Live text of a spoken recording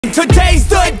game. Today's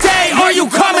the day. Are you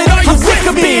coming? Are you sick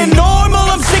of being normal?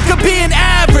 I'm sick of being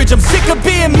average. I'm sick of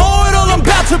being mortal. I'm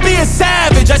about to be a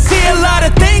savage. I see a lot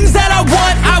of things that I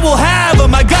want, I will have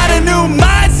them. I got a new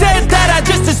mindset that I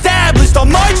just established. I'll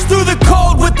march through the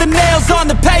cold with the nails on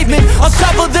the pavement. I'll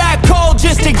shovel that coal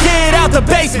just to get out the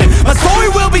basement. My story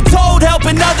will be told,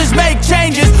 helping others make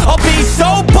changes. I'll be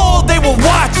so bold, they will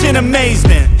watch in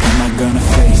amazement. Am I gonna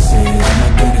face it? Am I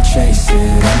gonna chase it?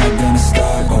 Am I gonna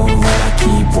start or will I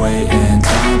keep waiting?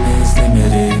 Time is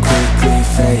limited, quickly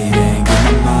fading. Get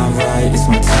my mind right, it's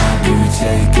my time, you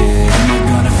take it. Am I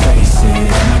gonna face it?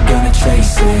 Am I gonna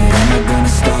chase it? Am I gonna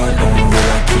start or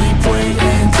will I keep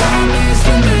waiting? Time is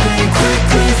limited,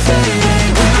 quickly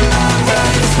fading. Get my mind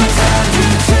right, it's my time, you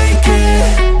take it.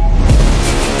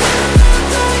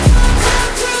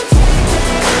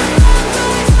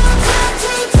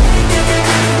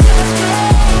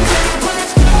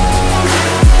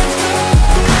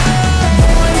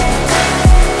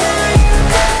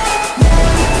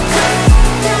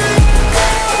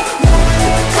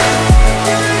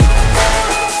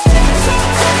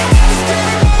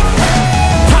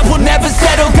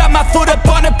 Foot up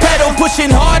on the pedal, pushing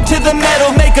hard to the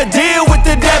metal. Make a deal with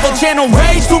the devil. Channel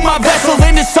rage through my vessel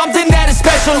into something that is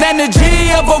special. Energy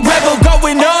of a rebel,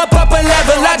 going up a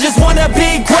level. I just wanna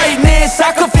be greatness.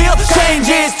 I could feel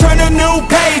changes, turn a new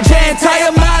page and tie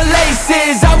up my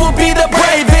laces. I will be the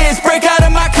bravest, break out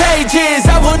of my cages.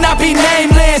 I will not be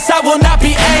nameless, I will not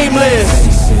be aimless.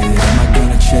 Face it, am I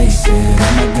gonna chase it?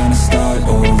 Am I gonna start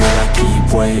or will I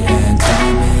keep waiting?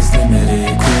 Time is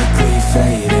limited, quickly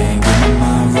fading. Get my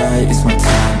mind right, it's my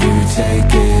time, you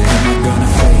take it. Am I gonna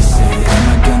face it? Am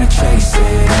I gonna chase it?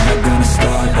 Am I gonna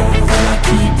start or will I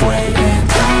keep waiting?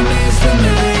 Time is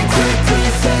limited, quickly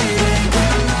fading. Get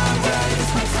my mind right,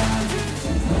 it's my time, you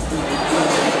take it.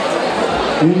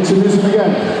 Introduce him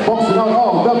again, boxing out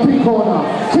of the pink corner,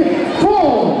 Kick 4.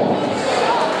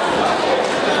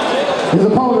 His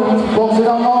opponent, boxing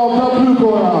out of the blue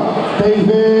corner,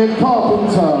 David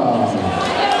Carpenter.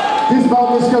 This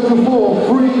bout is scheduled for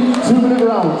 3 2-minute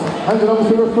rounds. Handed over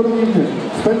to the referee unit,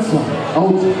 Spencer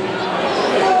Alton.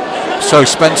 So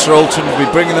Spencer Alton will be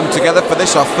bringing them together for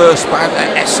this, our first bout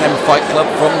at SM Fightclub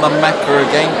from the Meca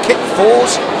again. Kick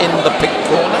 4s in the pink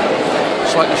corner,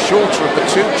 slightly shorter of the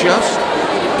two just.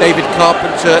 David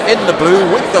Carpenter in the blue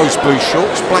with those blue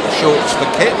shorts, black shorts for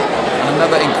Kit.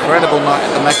 Another incredible night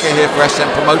at the Meca here for SM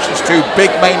Promotions. 2 big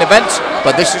main events,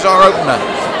 but this is our opener.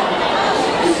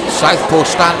 Southpaw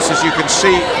stance, as you can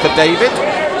see, for David.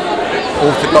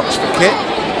 Orthodox for Kit.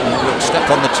 Little step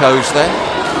on the toes there.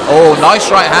 Oh,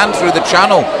 nice right hand through the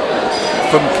channel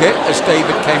from Kit as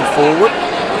David came forward.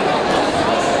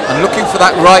 And looking for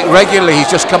that right regularly, he's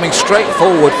just coming straight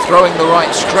forward, throwing the right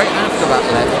straight after that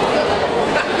left.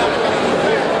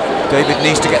 David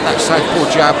needs to get that southpaw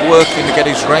jab working to get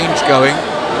his range going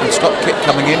and stop Kit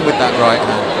coming in with that right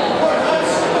hand.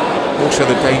 Also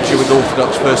the danger with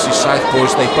orthodox versus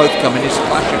southpaws, they both come in, is a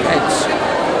clash of heads.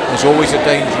 There's always a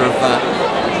danger of that.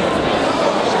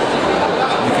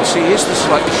 You can see he is the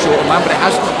slightly shorter man, but it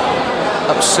hasn't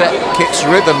upset Kit's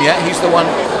rhythm yet. He's the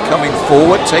one coming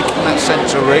forward, taking that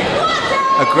centre ring.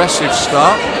 Aggressive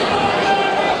start.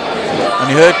 And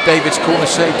you heard David's corner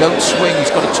say, don't swing, he's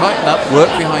got to tighten up,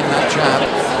 work behind that jab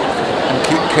and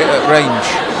keep Kit at range.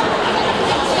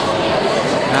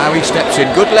 Now he steps in,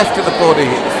 good left to the body,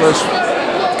 first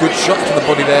good shot to the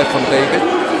body there from David.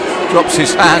 Drops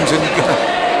his hands and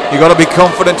you've got to be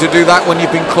confident to do that when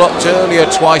you've been clocked earlier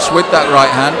twice with that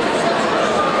right hand.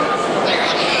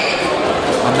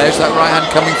 And there's that right hand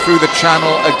coming through the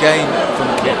channel again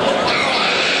from Kit.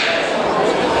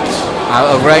 Out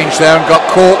of range there and got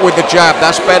caught with the jab.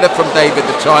 That's better from David,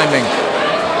 the timing.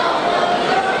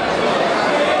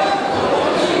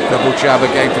 Double jab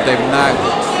again for David. Now,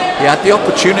 he had the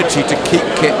opportunity to keep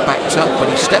Kit backed up, but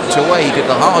he stepped away. He did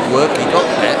the hard work, he got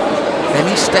there.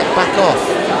 Then he stepped back off.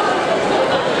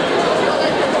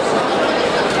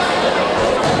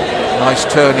 Nice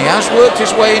turn. He has worked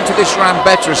his way into this round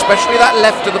better, especially that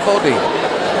left of the body.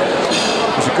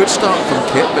 It was a good start from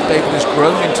Kit, but David has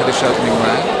grown into this opening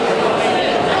round.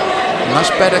 Much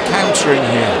better countering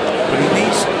here, but he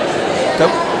needs,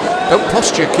 don't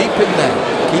posture, keep him there,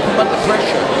 keep him under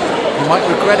pressure. You might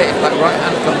regret it if that right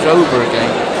hand comes over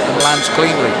again and lands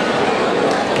cleanly.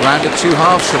 Round of 2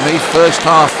 halves for me. First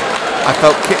half I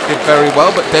felt Kit did very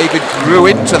well, but David grew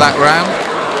into that round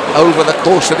over the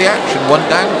course of the action. 1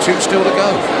 down, 2 still to go.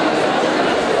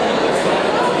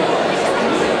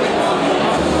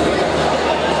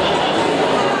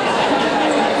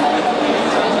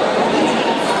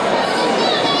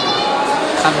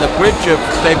 And the bridge of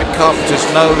David Carpenter's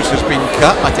nose has been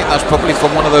cut. I think that's probably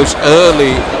from one of those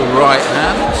early right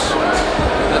hands.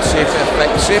 Let's see if it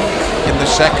affects him in the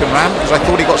second round, because I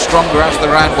thought he got stronger as the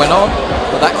round went on,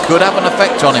 but that could have an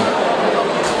effect on him.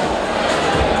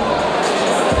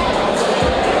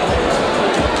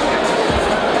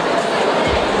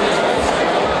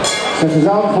 Seconds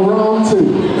out for round 2.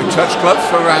 We touch gloves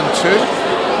for round 2.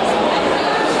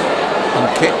 And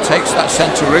Kit takes that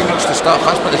centre ring, looks to start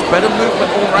fast, but there's better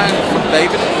movement all round from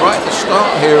David right at the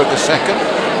start here of the second.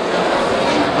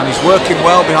 And he's working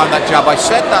well behind that jab. I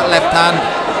said that left hand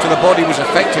to the body was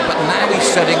effective, but now he's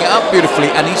setting it up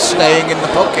beautifully and he's staying in the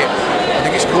pocket. I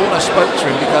think his corner spoke to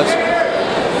him, because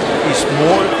he's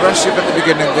more aggressive at the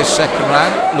beginning of this second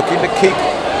round, looking to keep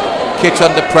Kit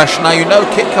under pressure. Now, you know,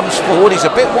 Kit comes forward, he's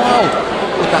a bit wild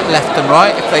with that left and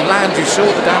right. If they land, you saw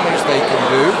the damage they can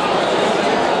do.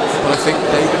 But I think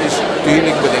David is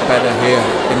dealing with it better here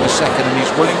in the second, and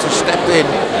he's willing to step in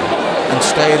and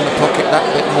stay in the pocket that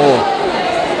bit more.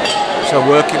 So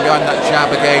working behind that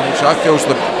jab again, which I feel is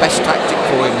the best tactic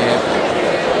for him here.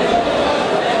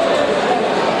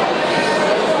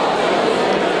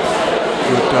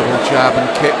 Good double jab, and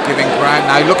Kit giving ground.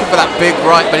 Now looking for that big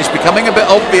right, but it's becoming a bit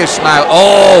obvious now.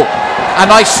 Oh,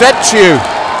 and I said to you,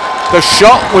 the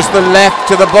shot was the left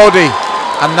to the body,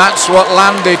 and that's what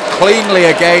landed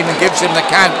cleanly again and gives him the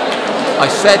count. I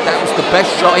said that was the best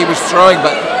shot he was throwing,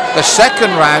 but the second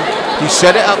round he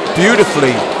set it up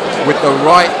beautifully with the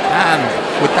right hand,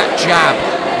 with that jab,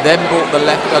 then brought the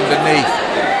left underneath.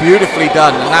 Beautifully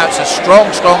done, and now it's a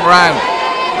strong, strong round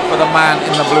for the man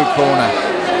in the blue corner.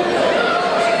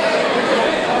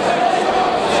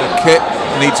 So Kit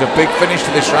needs a big finish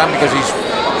to this round, because he's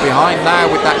behind now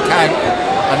with that count,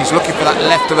 and he's looking for that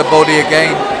left of the body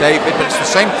again, David, but it's the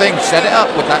same thing. Set it up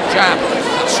with that jab,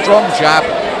 that strong jab,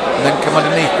 and then come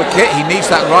underneath. But Kit, he needs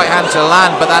that right hand to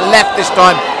land, but that left this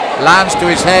time lands to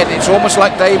his head. It's almost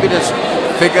like David has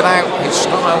figured out his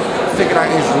style, figured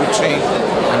out his routine,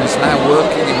 and is now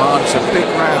working him hard. It's a big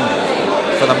round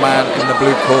for the man in the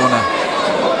blue corner.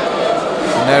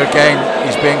 And there again,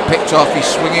 he's being picked off, he's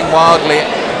swinging wildly,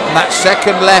 and that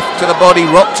second left to the body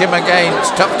rocked him again.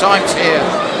 It's tough times here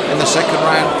in the second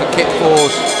round for Kit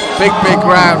Force. Big, big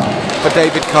round for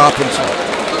David Carpenter.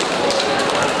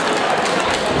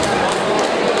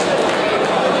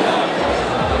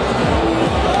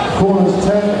 Corners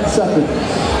 10 seconds.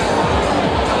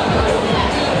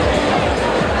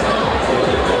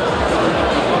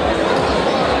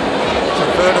 It's a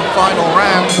third and final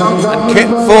round, and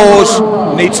Kit Force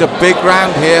needs a big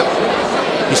round here.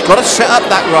 He's got to set up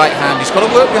that right hand. He's got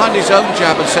to work behind his own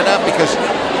jab and set up, because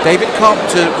David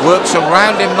Carpenter works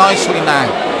around him nicely now.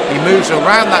 He moves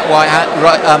around that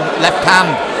left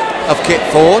hand of Kit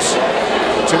Force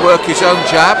to work his own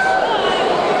jab.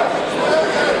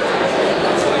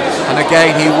 And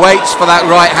again, he waits for that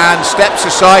right hand, steps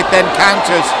aside, then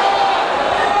counters.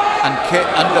 And Kit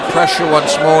under pressure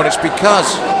once more, and it's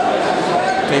because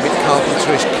David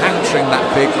Carpenter is countering that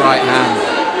big right hand.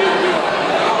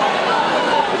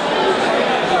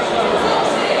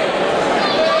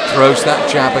 Throws that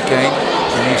jab again.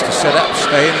 He needs to set up,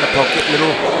 stay in the pocket,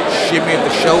 little shimmy of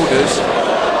the shoulders.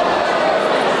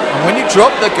 And when you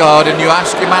drop the guard and you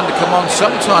ask your man to come on,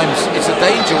 sometimes it's a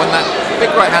danger. When that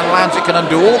big right hand lands, it can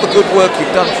undo all the good work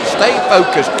you've done. So stay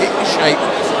focused, keep your shape,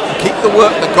 and keep the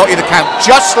work that got you the count.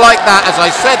 Just like that, as I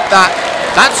said that,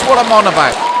 that's what I'm on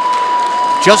about.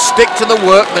 Just stick to the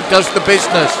work that does the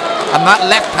business, and that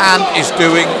left hand is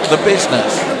doing the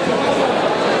business.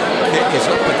 Kit is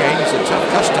up again, he's a tough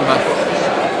customer,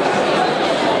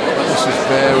 but this is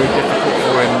very difficult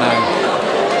for him now.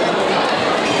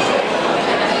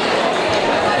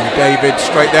 And David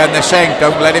straight there, and they're saying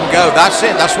don't let him go. That's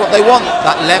it, that's what they want,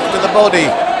 that left of the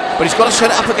body. But he's got to set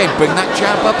it up again, bring that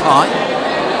jab up high,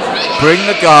 bring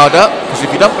the guard up, because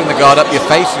if you don't bring the guard up, your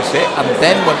face is it, and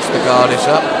then once the guard is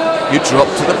up, you drop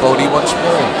to the body once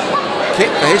more. Kit,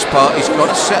 for his part, he's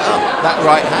got to set up that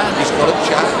right hand, he's got to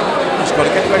jab, he's got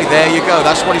to get ready. There you go,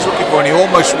 that's what he's looking for, and he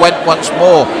almost went once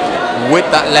more with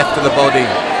that left of the body.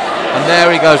 And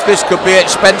there he goes, this could be it.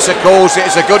 Spencer calls it.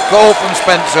 It's a good call from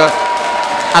Spencer.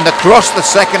 And across the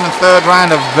second and third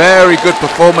round, a very good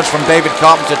performance from David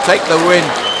Carpenter. Take the win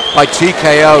by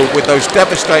TKO with those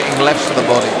devastating lefts to the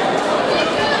body.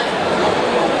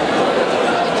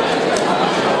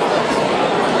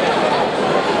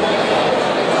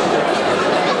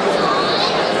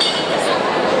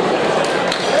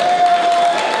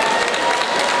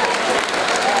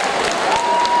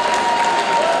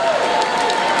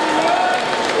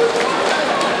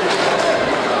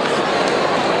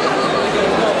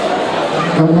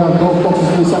 Coming out, both boxes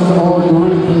to the centre of the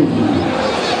ring, please.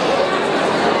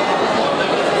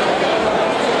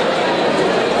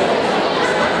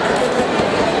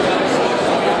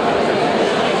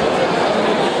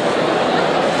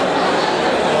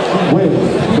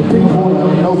 pink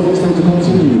corner, no fixed to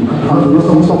continue. And the rest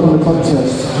will stop in the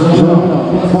contest. The winner,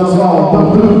 that's now the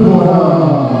blue corner.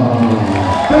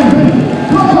 David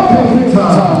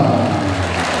Carpenter.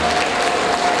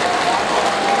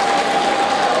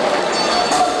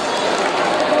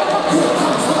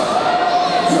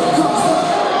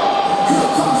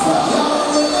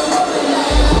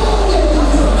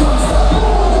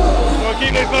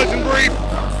 Nice and brief.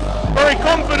 Very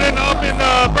confident up in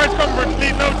the press conference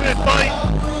leading up to this fight.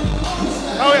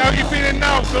 How are you feeling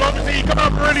now? So obviously you come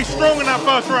out really strong in that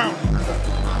first round.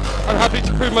 I'm happy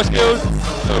to prove my skills,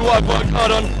 show what I've worked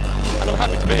hard on, and I'm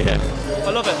happy to be here.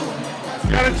 I love it.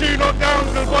 You had 2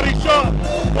 knockdowns and a body shot,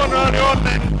 one early on,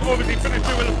 then obviously finished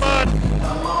it with a third.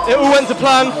 It all went to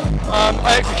plan.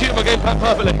 I executed my game plan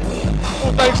perfectly.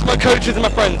 All thanks to my coaches and my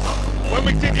friends. When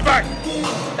we can take you back?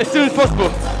 As soon as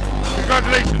possible.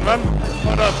 Congratulations, man.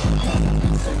 Well done.